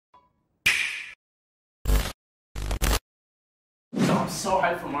Yo, I'm so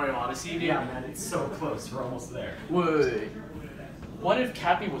hyped for Mario Odyssey, dude. Yeah, man, it's so close. We're almost there. Wait. What if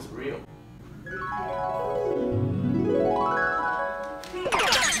Cappy was real?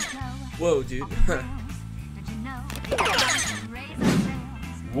 Whoa, dude.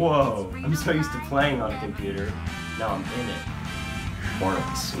 Whoa, I'm so used to playing on a computer. Now I'm in it. More of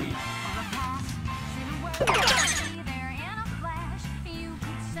the sweet.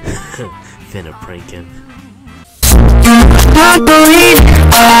 Finna prank him. Not believe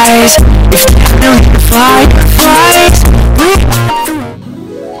eyes.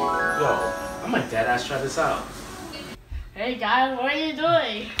 Yo, I'm a dead ass try this out. Hey guys, what are you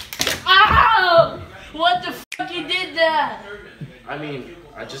doing? Ow! What the fuck you did that? I mean,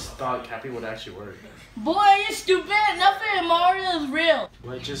 I just thought Cappy would actually work. Boy, you're stupid. Nothing in Mario is real.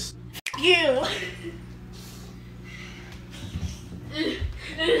 Like, just... You.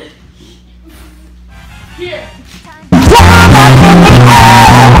 Here.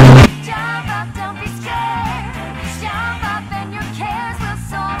 Jump up, don't be scared. Jump up and your cares will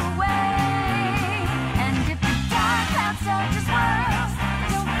soar away. And if the dark clouds start to swirl,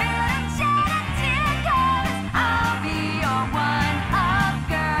 don't feel a tear, 'cause I'll be your one-up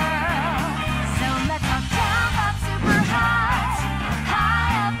girl. So let's all jump up super high,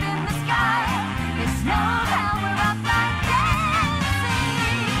 high up in the sky. It's no how we're up like dancing.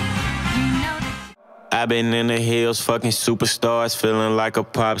 You know that. I've been in the hills, fucking superstars, feeling like a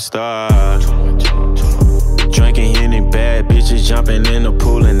pop star. Drinking Henny, bad bitches jumping in the pool.